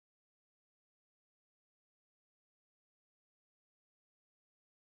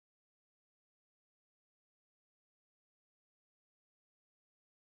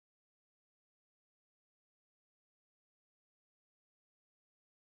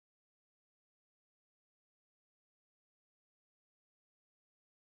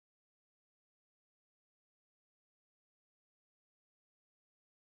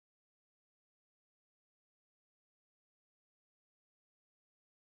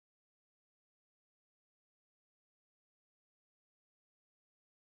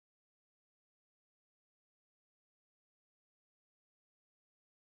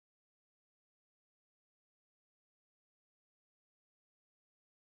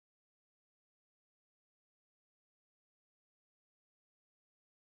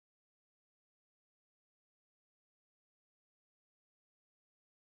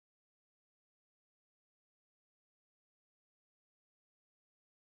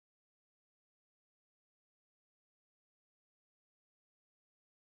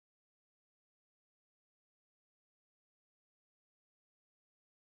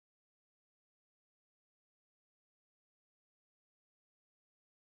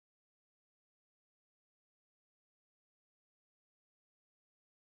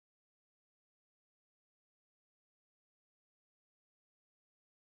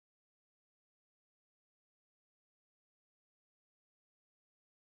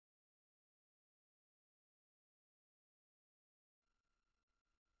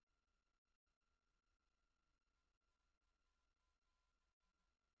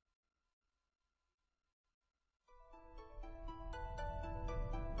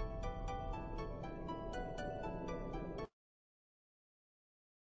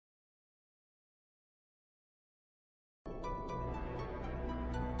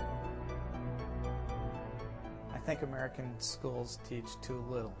think American schools teach too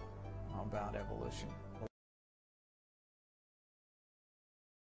little about evolution.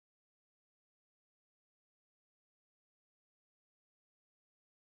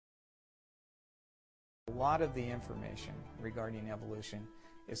 A lot of the information regarding evolution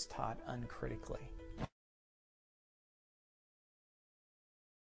is taught uncritically.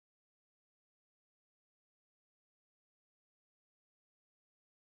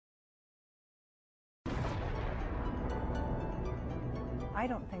 I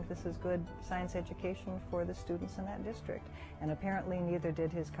don't think this is good science education for the students in that district, and apparently neither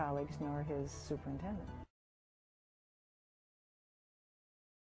did his colleagues nor his superintendent.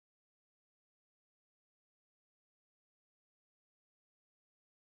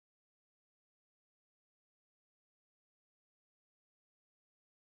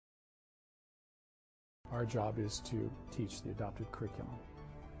 Our job is to teach the adopted curriculum,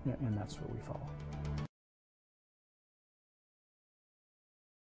 and that's what we follow.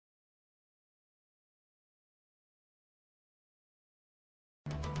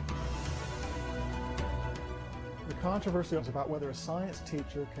 The controversy is about whether a science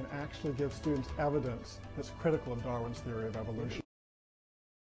teacher can actually give students evidence that's critical of Darwin's theory of evolution.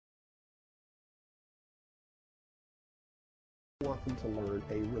 I want them to learn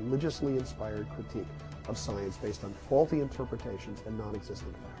a religiously inspired critique of science based on faulty interpretations and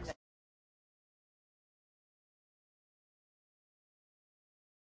non-existent facts.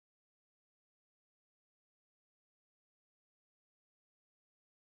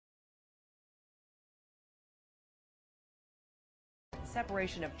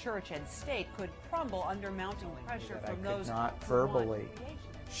 Separation of church and state could crumble under mounting pressure from those I could not verbally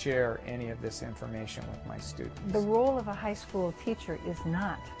share any of this information with my students. The role of a high school teacher is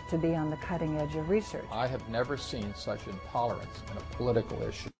not to be on the cutting edge of research. I have never seen such intolerance in a political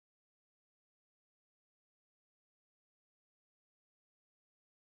issue.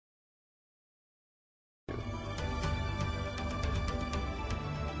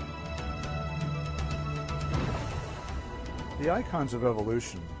 The icons of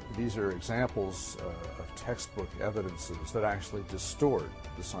evolution, these are examples of textbook evidences that actually distort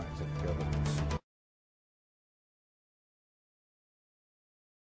the scientific evidence.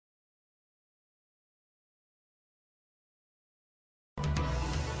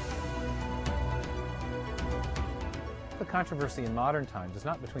 The controversy in modern times is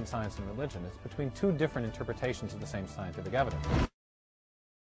not between science and religion, it's between two different interpretations of the same scientific evidence.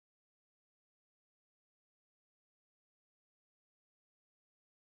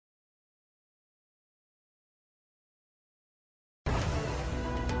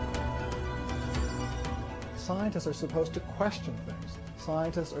 Scientists are supposed to question things.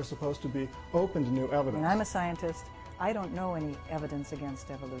 Scientists are supposed to be open to new evidence. And I'm a scientist. I don't know any evidence against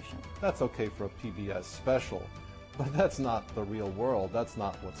evolution. That's okay for a PBS special, but that's not the real world. That's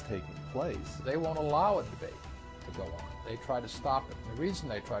not what's taking place. They won't allow a debate to go on. They try to stop it. And the reason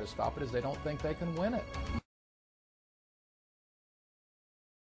they try to stop it is they don't think they can win it.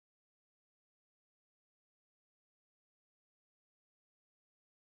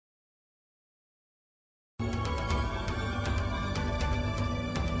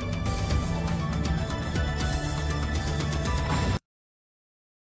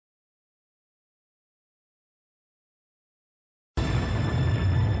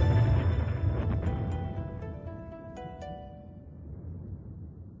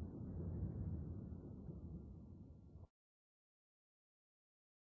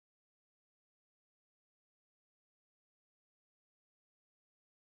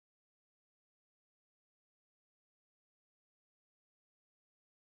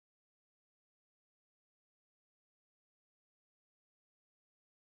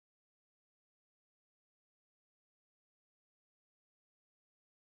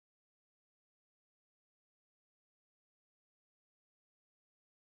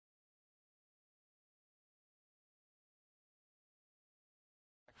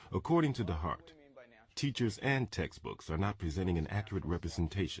 According to DeHart, teachers and textbooks are not presenting an accurate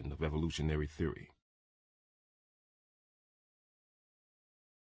representation of evolutionary theory.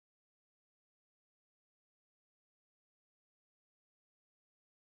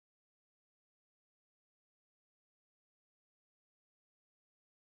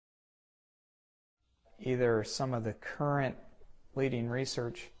 Either some of the current leading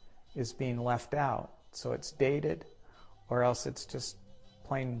research is being left out, so it's dated, or else it's just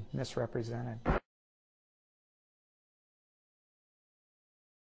plain misrepresented.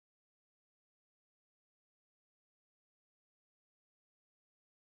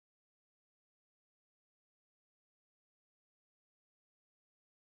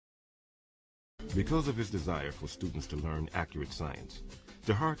 Because of his desire for students to learn accurate science,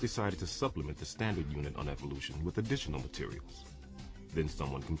 DeHart decided to supplement the standard unit on evolution with additional materials. Then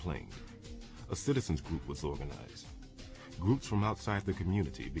someone complained. A citizens group was organized. Groups from outside the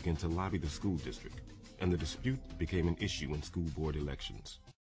community began to lobby the school district, and the dispute became an issue in school board elections.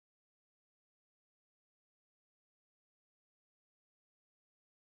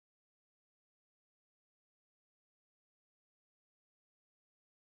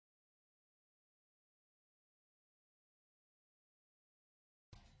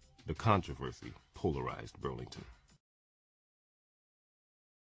 The controversy polarized Burlington.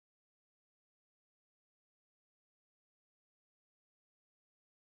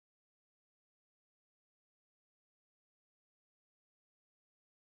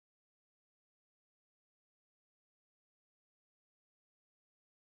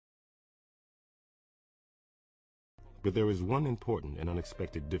 But there is one important and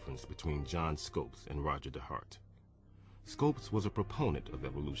unexpected difference between John Scopes and Roger DeHart. Scopes was a proponent of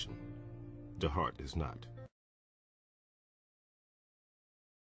evolution. DeHart is not.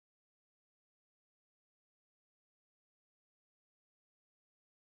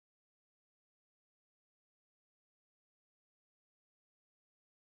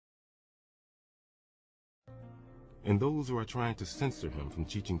 And those who are trying to censor him from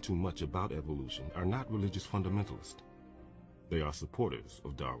teaching too much about evolution are not religious fundamentalists. They are supporters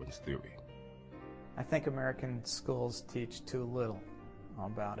of Darwin's theory. I think American schools teach too little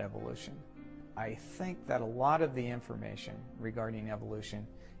about evolution. I think that a lot of the information regarding evolution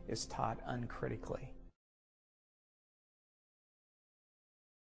is taught uncritically.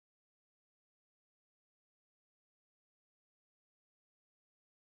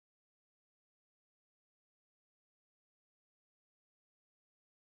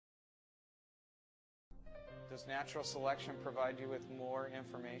 Does natural selection provide you with more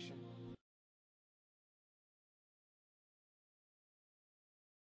information?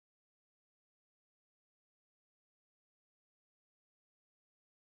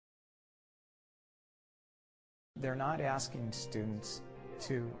 They're not asking students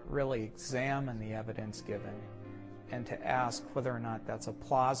to really examine the evidence given and to ask whether or not that's a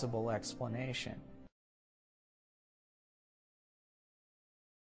plausible explanation.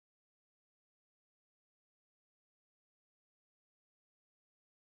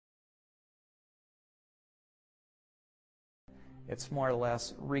 It's more or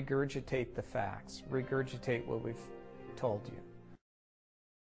less regurgitate the facts, regurgitate what we've told you.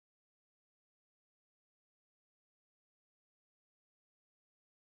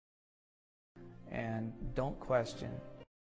 And don't question